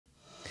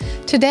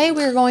Today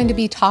we're going to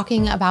be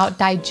talking about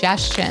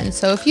digestion.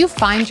 So if you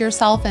find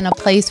yourself in a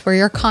place where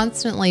you're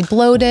constantly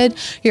bloated,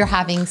 you're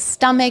having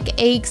stomach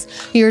aches,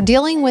 you're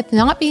dealing with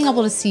not being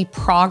able to see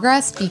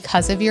progress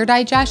because of your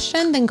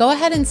digestion, then go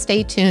ahead and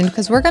stay tuned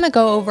because we're going to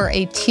go over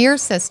a tier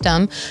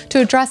system to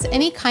address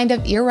any kind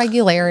of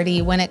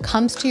irregularity when it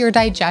comes to your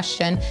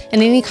digestion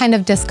and any kind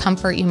of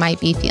discomfort you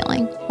might be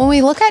feeling. When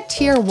we look at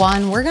tier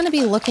 1, we're going to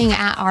be looking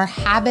at our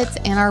habits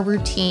and our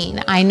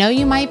routine. I know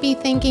you might be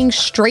thinking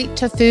straight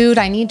to food,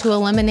 I need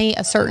to eliminate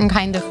a certain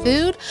kind of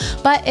food,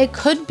 but it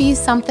could be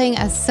something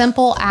as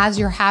simple as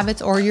your habits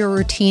or your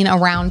routine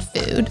around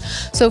food.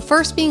 So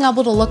first, being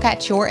able to look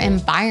at your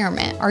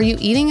environment. Are you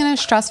eating in a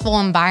stressful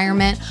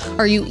environment?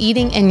 Are you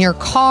eating in your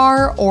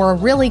car or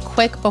really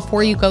quick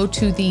before you go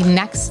to the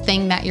next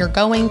thing that you're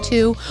going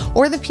to?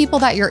 Or the people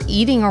that you're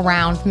eating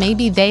around,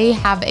 maybe they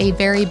have a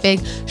very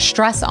big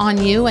stress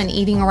on you and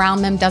eating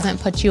around them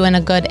doesn't put you in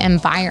a good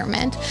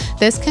environment.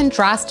 This can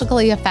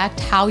drastically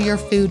affect how your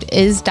food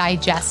is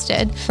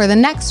digested. For the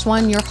next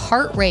one, your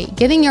heart rate,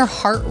 getting your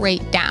heart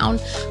rate down,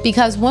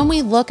 because when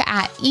we look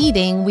at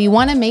eating, we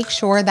want to make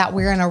sure that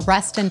we're in a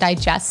rest and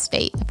digest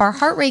state. If our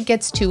heart rate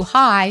gets too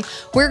high,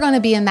 we're going to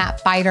be in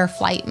that fight or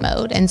flight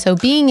mode. And so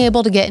being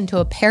able to get into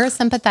a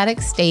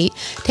parasympathetic state,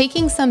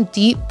 taking some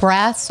deep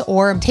breaths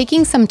or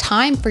taking some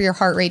time for your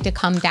heart rate to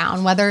come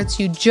down, whether it's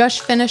you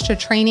just finished a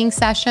training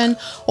session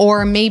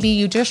or maybe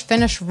you just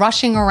finished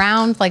rushing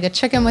around like a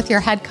chicken with your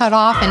head cut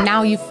off and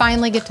now you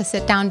finally get to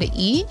sit down to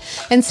eat.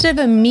 Instead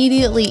of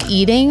immediately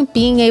eating,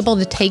 being able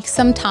to take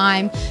some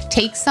time,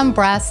 take some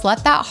breaths,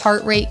 let that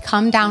heart rate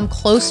come down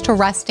close to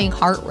resting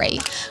heart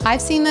rate.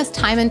 I've seen this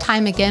time and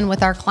time again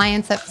with our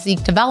clients at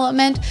Physique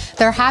Development.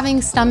 They're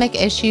having stomach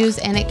issues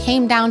and it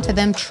came down to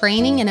them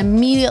training and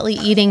immediately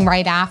eating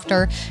right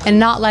after and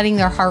not letting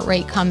their heart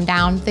rate come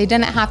down. They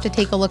didn't have to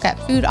take a look at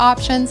food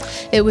options.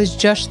 It was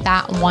just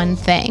that one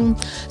thing.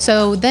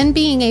 So then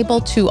being able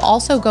to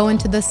also go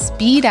into the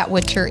speed at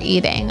which you're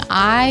eating.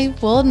 I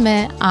will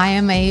admit I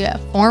am a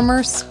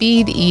former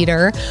speed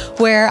eater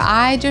where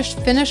I just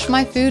finished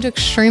my food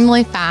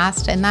extremely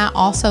fast, and that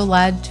also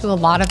led to a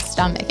lot of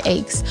stomach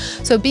aches.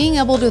 So being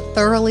able to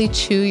thoroughly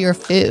chew your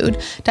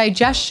food.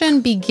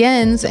 Digestion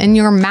begins in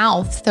your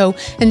mouth, so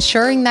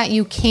ensuring that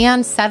you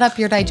can set up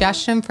your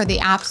digestion for the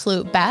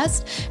absolute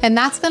best, and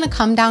that's going to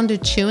come down to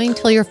chewing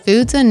till your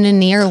food's in a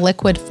near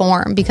liquid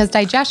form, because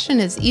digestion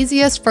is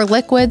easiest for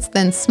liquids,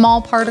 then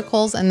small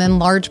particles, and then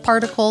large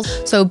particles.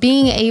 So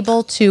being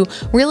able to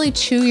really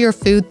chew your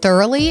food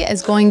thoroughly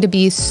is going to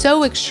be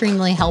so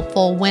extremely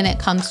helpful when it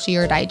comes to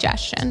your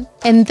digestion.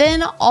 And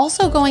then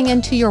also going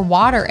into your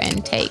water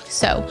intake.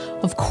 So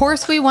of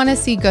course we want to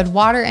see good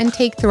water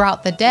intake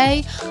throughout the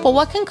day, but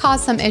what can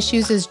cause some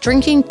issues is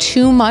drinking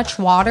too much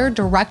water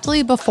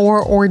directly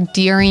before or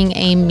during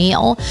a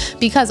meal,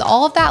 because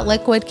all of that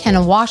liquid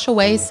can wash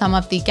away some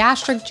of the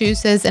gastric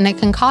juices and it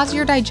can cause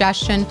your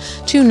digestion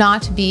to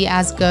not be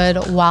as good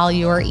while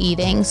you're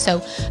eating.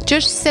 So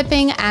just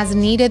sipping as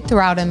needed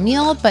throughout a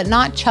meal, but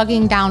not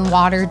chugging down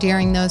water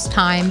during those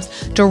times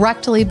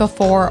directly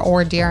before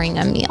or during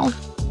a meal.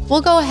 We'll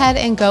go ahead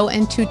and go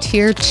into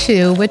tier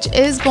 2, which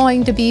is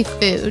going to be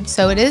food.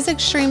 So it is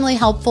extremely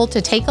helpful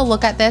to take a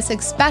look at this,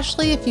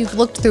 especially if you've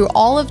looked through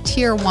all of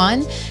tier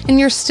 1 and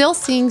you're still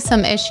seeing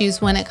some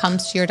issues when it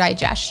comes to your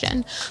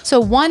digestion.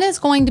 So one is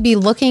going to be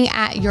looking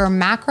at your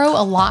macro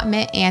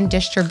allotment and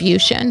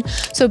distribution.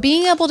 So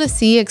being able to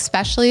see,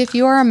 especially if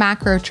you are a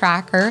macro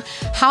tracker,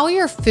 how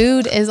your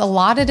food is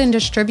allotted and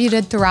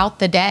distributed throughout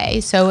the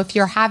day. So if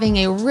you're having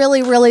a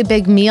really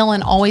big meal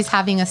and always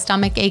having a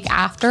stomach ache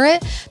after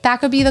it, that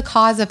could be the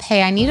cause of,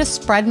 hey, I need to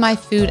spread my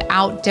food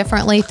out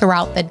differently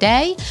throughout the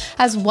day,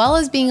 as well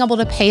as being able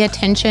to pay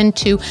attention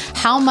to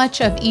how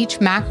much of each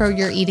macro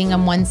you're eating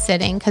in one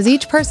sitting, because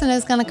each person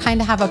is going to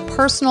kind of have a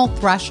personal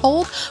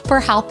threshold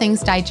for how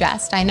things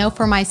digest. I know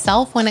for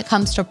myself, when it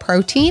comes to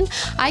protein,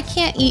 I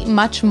can't eat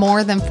much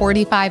more than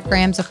 45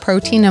 grams of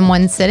protein in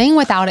one sitting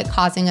without it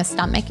causing a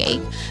stomach ache.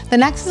 The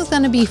next is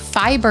going to be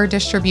fiber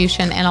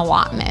distribution and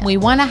allotment. We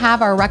want to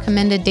have our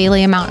recommended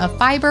daily amount of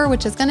fiber,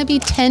 which is going to be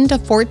 10 to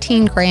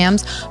 14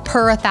 grams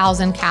per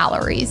 1,000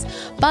 calories.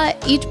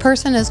 But each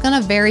person is going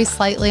to vary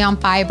slightly on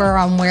fiber,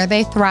 on where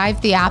they thrive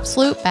the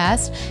absolute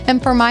best.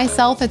 And for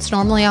myself, it's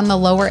normally on the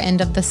lower end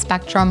of the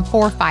spectrum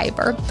for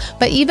fiber.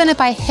 But even if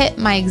I hit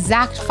my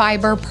exact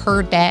fiber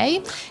per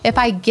day, if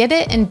I get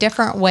it in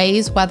different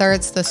ways, whether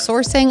it's the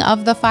sourcing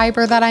of the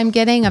fiber that I'm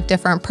getting of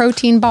different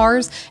protein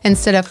bars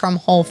instead of from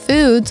whole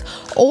foods,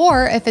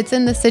 or if it's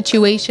in the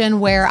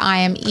situation where I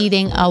am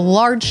eating a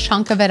large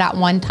chunk of it at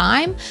one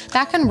time,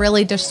 that can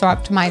really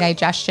disrupt my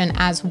digestion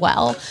as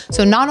well.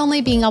 So not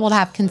only being able to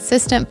have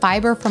consistent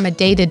fiber from a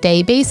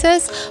day-to-day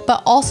basis,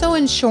 but also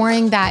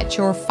ensuring that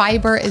your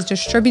fiber is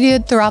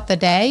distributed throughout the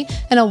day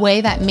in a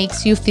way that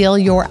makes you feel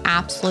your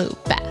absolute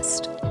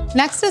best.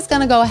 Next is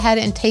going to go ahead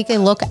and take a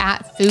look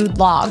at food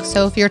logs.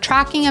 So if you're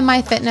tracking in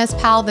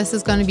MyFitnessPal, this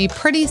is going to be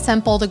pretty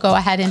simple to go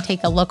ahead and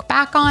take a look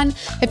back on.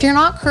 If you're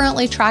not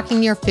currently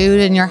tracking your food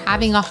and you're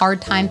having a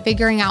hard time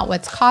figuring out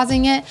what's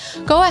causing it,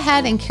 go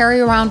ahead and carry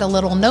around a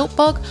little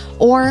notebook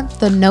or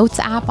the Notes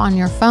app on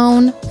your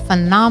phone.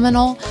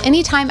 Phenomenal.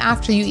 Anytime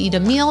after you eat a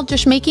meal,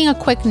 just making a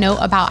quick note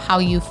about how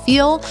you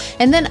feel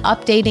and then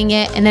updating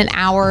it in an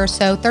hour or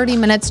so, 30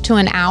 minutes to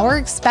an hour,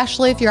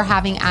 especially if you're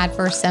having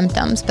adverse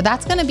symptoms. But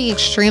that's going to be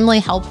extremely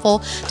helpful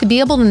to be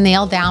able to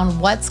nail down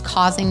what's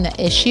causing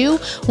the issue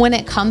when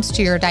it comes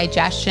to your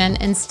digestion.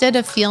 Instead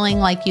of feeling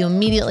like you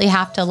immediately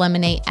have to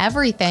eliminate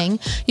everything,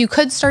 you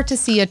could start to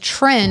see a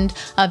trend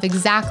of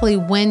exactly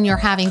when you're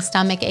having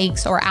stomach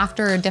aches or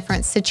after a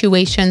different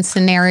situation,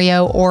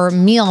 scenario, or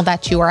meal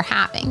that you are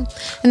having.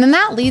 And then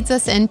that leads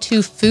us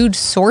into food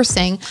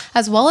sourcing,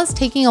 as well as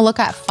taking a look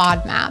at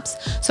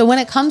FODMAPs. So when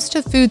it comes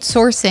to food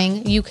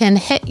sourcing, you can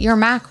hit your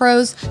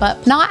macros,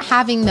 but not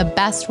having the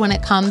best when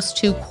it comes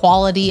to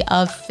quality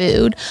of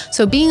food.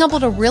 So being able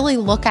to really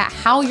look at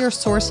how you're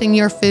sourcing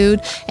your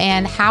food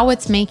and how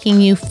it's making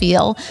you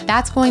feel,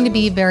 that's going to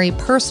be very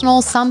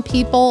personal. Some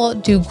people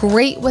do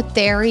great with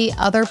dairy,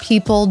 other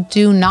people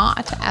do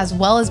not, as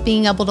well as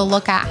being able to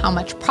look at how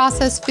much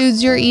processed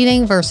foods you're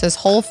eating versus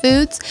whole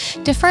foods.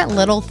 Different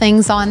little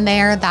things on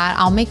there that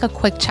I'll make a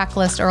quick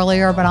checklist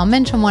earlier, but I'll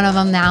mention one of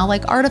them now,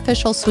 like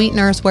artificial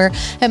sweeteners, where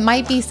it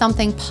might be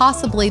something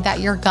possibly that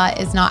your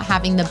gut is not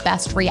having the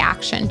best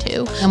reaction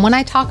to. And when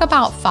I talk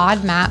about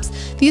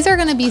FODMAPs, these are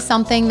going to be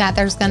something that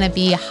there's going to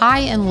be high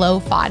and low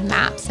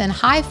FODMAPs, and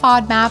high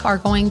FODMAP are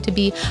going to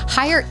be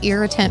higher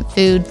irritant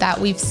food that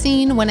we've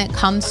seen when it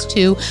comes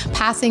to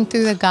passing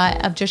through the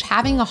gut of just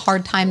having a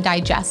hard time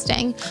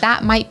digesting.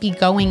 That might be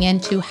going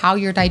into how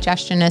your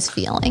digestion is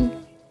feeling.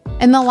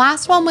 And the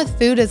last one with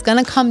food is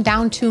going to come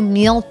down to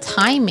meal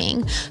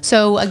timing.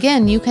 So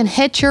again, you can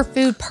hit your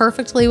food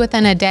perfectly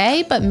within a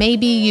day, but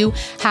maybe you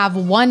have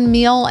one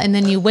meal and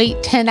then you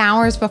wait 10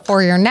 hours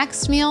before your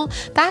next meal.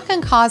 That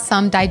can cause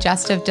some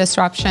digestive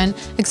disruption,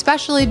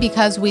 especially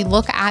because we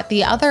look at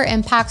the other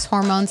impacts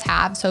hormones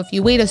have. So if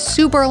you wait a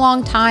super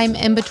long time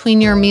in between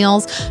your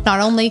meals,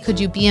 not only could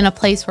you be in a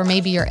place where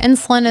maybe your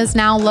insulin is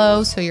now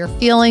low, so you're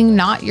feeling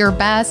not your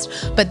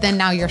best, but then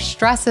now your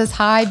stress is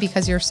high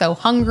because you're so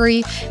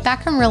hungry.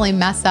 That can really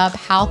mess up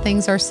how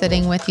things are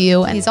sitting with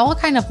you. And these all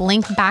kind of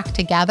link back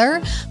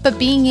together, but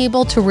being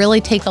able to really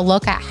take a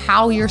look at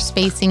how you're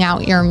spacing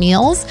out your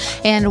meals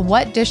and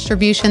what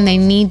distribution they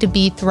need to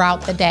be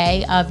throughout the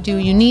day of, do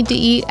you need to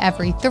eat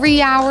every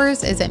 3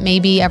 hours? Is it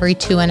maybe every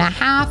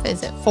 2.5?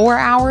 Is it 4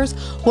 hours?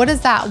 What does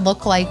that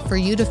look like for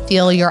you to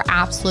feel your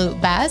absolute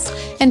best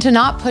and to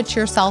not put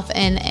yourself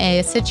in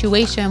a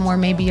situation where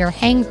maybe you're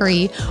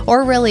hangry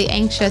or really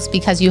anxious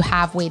because you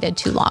have waited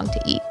too long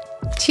to eat?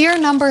 Tier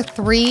number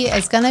 3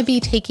 is going to be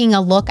taking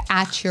a look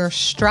at your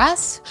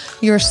stress,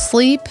 your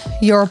sleep,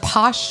 your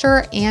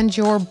posture, and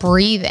your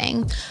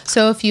breathing.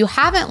 So if you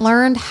haven't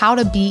learned how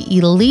to be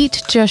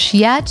elite just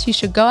yet, you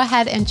should go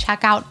ahead and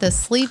check out the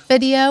sleep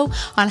video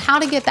on how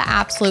to get the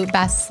absolute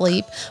best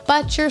sleep.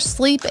 But your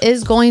sleep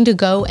is going to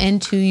go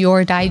into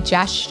your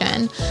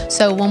digestion.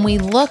 So when we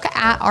look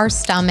at our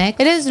stomach,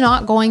 it is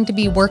not going to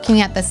be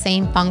working at the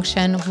same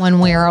function when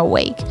we're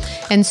awake.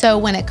 And so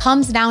when it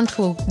comes down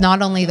to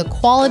not only the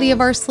quality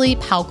of our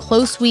sleep, how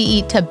close we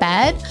eat to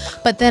bed,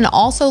 but then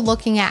also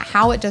looking at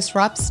how it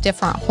disrupts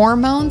different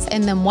hormones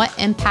and then what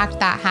impact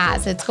that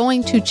has. It's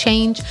going to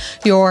change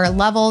your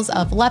levels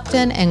of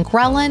leptin and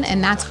ghrelin,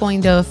 and that's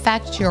going to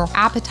affect your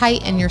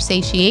appetite and your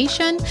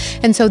satiation.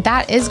 And so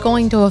that is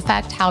going to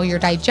affect how your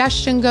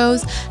digestion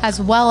goes, as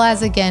well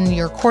as, again,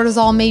 your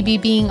cortisol maybe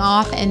being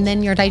off, and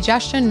then your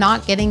digestion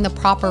not getting the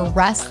proper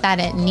rest that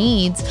it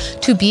needs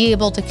to be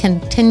able to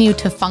continue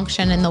to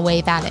function in the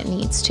way that it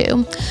needs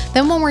to.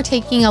 Then when we're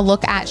taking a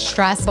look at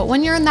stress, but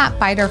when you're in that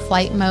fight or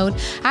flight mode,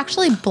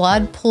 actually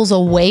blood pulls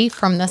away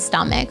from the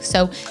stomach.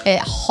 So it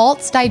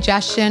halts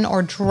digestion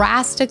or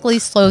drastically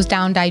slows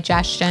down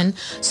digestion.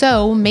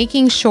 So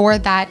making sure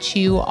that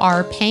you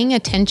are paying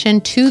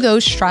attention to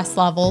those stress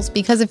levels,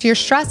 because if your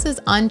stress is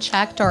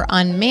unchecked or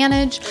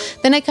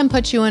unmanaged, then it can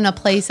put you in a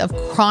place of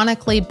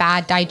chronically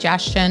bad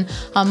digestion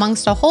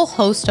amongst a whole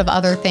host of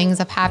other things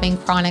of having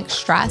chronic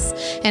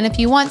stress. And if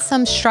you want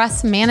some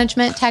stress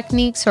management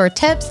techniques or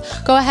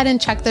tips, go ahead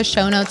and check the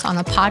show notes on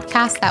a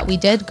podcast that we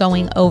did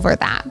going over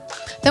that.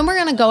 Then we're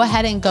going to go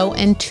ahead and go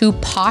into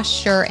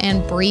posture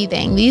and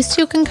breathing. These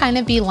two can kind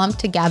of be lumped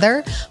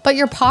together, but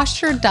your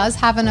posture does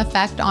have an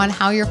effect on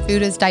how your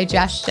food is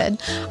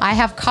digested. I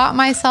have caught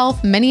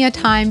myself many a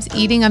times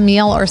eating a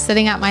meal or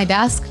sitting at my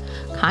desk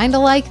kind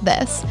of like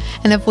this.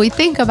 And if we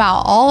think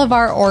about all of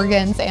our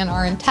organs and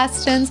our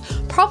intestines,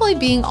 probably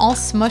being all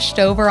smushed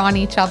over on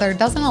each other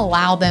doesn't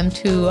allow them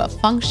to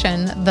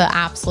function the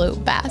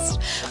absolute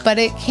best. But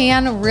it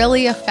can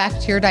really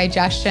affect your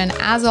digestion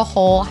as a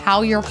whole,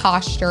 how your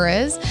posture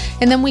is.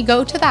 And then we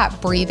go to that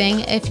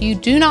breathing. If you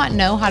do not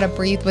know how to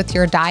breathe with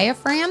your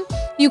diaphragm,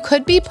 You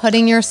could be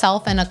putting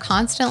yourself in a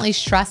constantly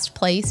stressed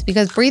place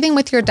because breathing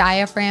with your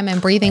diaphragm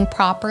and breathing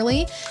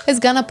properly is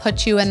going to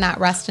put you in that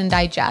rest and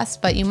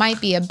digest, but you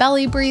might be a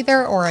belly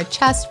breather or a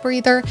chest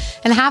breather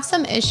and have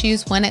some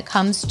issues when it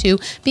comes to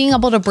being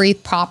able to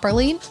breathe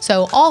properly.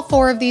 So all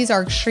four of these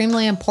are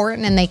extremely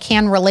important and they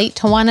can relate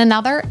to one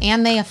another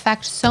and they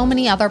affect so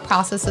many other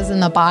processes in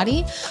the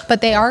body,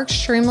 but they are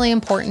extremely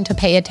important to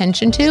pay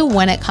attention to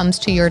when it comes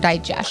to your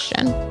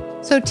digestion.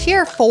 So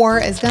tier 4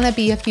 is going to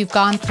be if you've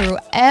gone through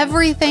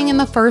everything in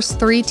the first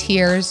 3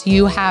 tiers,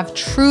 you have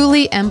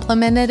truly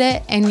implemented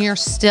it and you're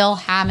still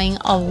having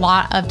a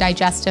lot of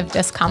digestive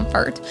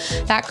discomfort.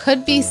 That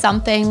could be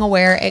something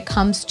where it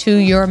comes to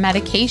your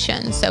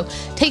medication. So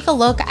take a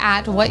look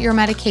at what your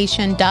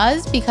medication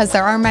does, because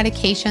there are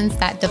medications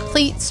that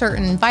deplete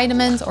certain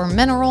vitamins or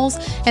minerals,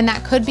 and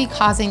that could be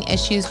causing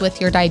issues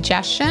with your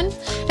digestion.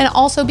 And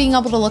also being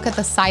able to look at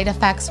the side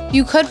effects.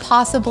 You could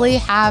possibly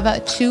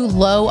have too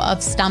low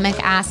of stomach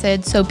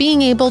acid. So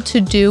being able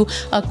to do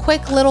a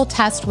quick little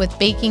test with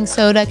baking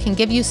soda can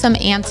give you some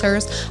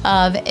answers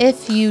of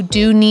if you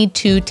do need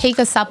to take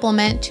a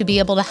supplement to be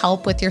able to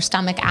help with your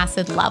stomach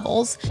acid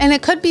levels. And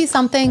it could be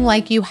something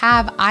like you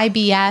have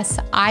IBS,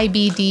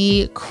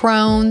 IBD,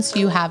 Crohn's,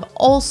 you have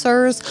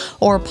ulcers,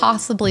 or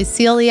possibly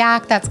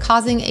celiac that's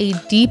causing a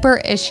deeper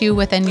issue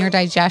within your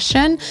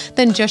digestion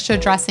than just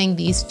addressing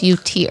these few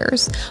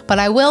tiers. But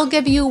I will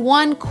give you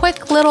one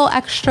quick little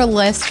extra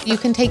list. You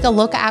can take a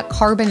look at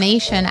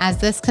carbonation, as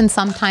this can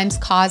sometimes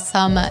cause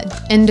some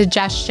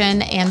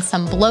indigestion and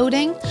some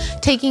bloating.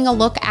 Taking a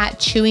look at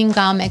chewing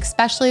gum,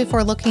 especially if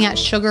we're looking at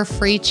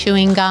sugar-free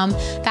chewing gum,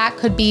 that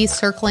could be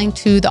circling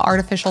to the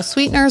artificial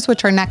sweeteners,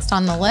 which are next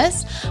on the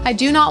list. I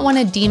do not want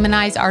to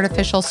demonize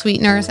artificial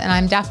sweeteners, and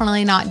I'm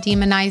definitely not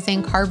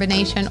demonizing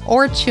carbonation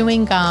or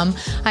chewing gum.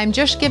 I'm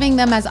just giving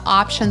them as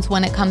options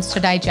when it comes to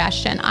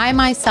digestion. I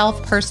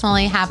myself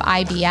personally have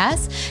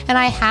IBS, and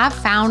I have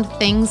found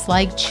things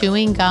like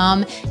chewing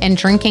gum and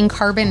drinking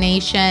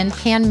carbonation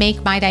can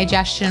make my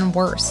digestion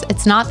worse.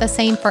 It's not the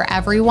same for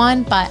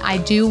everyone, but I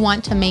do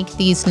want to make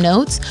these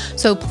notes.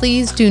 So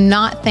please do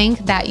not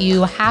think that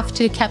you have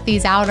to keep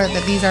these out or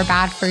that these are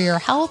bad for your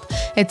health.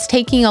 It's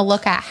taking a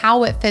look at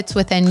how it fits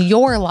within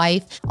your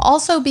life.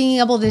 Also being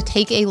able to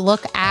take a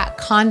look at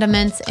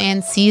condiments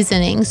and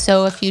seasonings.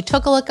 So if you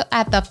took a look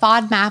at the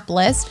FODMAP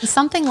list,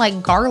 something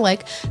like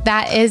garlic,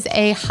 that is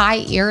a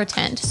high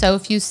irritant. So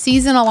if you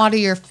season a lot of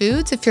your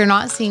foods, if you're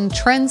not seeing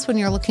trends when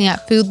you're looking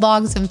at food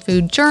logs and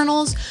food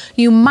journals,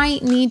 you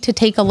might need to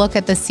take a look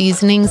at the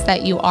seasonings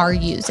that you are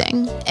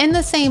using. In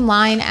the same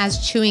line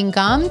as chewing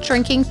gum,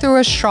 drinking through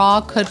a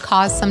straw could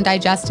cause some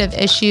digestive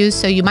issues,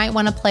 so you might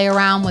want to play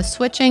around with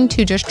switching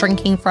to just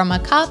drinking from a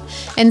cup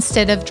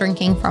instead of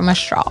drinking from a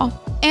straw.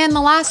 And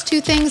the last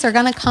two things are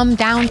going to come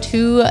down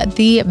to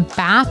the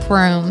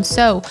bathroom.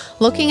 So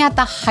looking at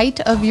the height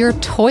of your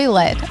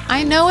toilet.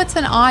 I know it's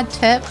an odd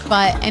tip,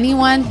 but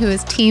anyone who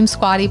is team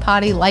squatty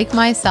potty like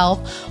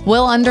myself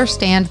will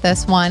understand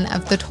this one.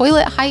 If the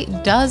toilet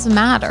height does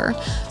matter.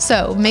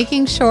 So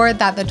making sure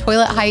that the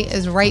toilet height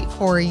is right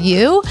for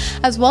you,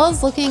 as well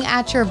as looking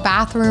at your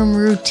bathroom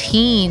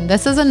routine.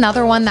 This is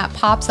another one that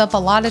pops up a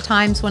lot of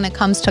times when it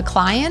comes to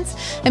clients,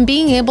 and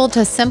being able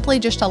to simply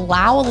just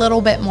allow a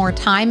little bit more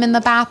time in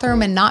the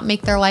bathroom and not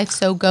make their life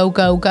so go,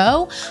 go,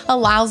 go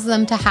allows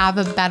them to have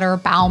a better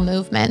bowel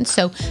movement.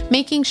 So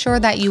making sure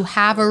that you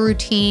have a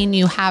routine,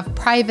 you have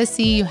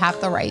privacy, you have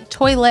the right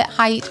toilet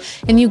height,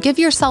 and you give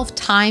yourself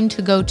time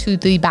to go to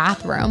the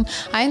bathroom.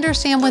 I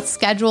understand with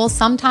schedules,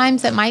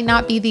 sometimes it might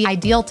not be the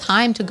ideal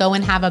time to go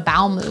and have a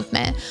bowel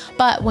movement,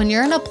 but when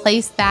you're in a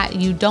place that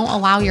you don't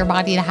allow your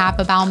body to have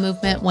a bowel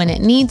movement when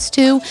it needs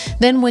to,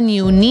 then when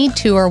you need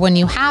to or when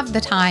you have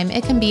the time,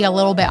 it can be a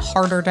little bit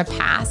harder to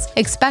pass,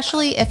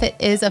 especially if it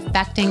is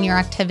affecting your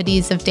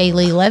activities of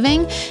daily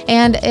living,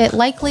 and it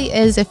likely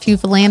is if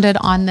you've landed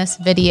on this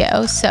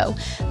video. So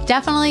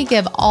definitely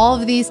give all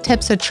of these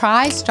tips a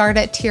try. Start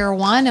at tier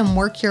 1 and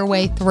work your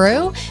way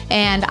through,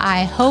 and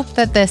I hope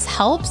that this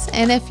helps.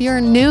 And if you're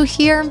new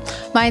here,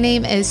 my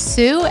name is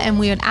Sue, and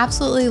we would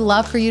absolutely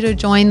love for you to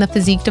join the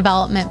Physique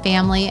Development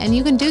family, and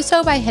you can do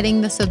so by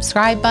hitting the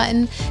subscribe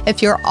button.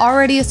 If you're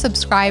already a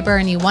subscriber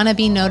and you want to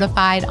be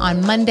notified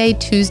on Monday,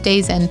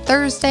 Tuesdays, and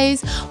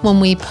Thursdays when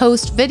we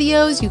post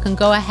videos, you can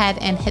go ahead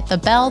and hit the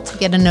bell to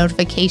get a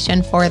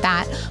notification for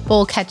that. But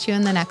we'll catch you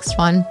in the next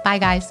one. Bye,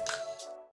 guys.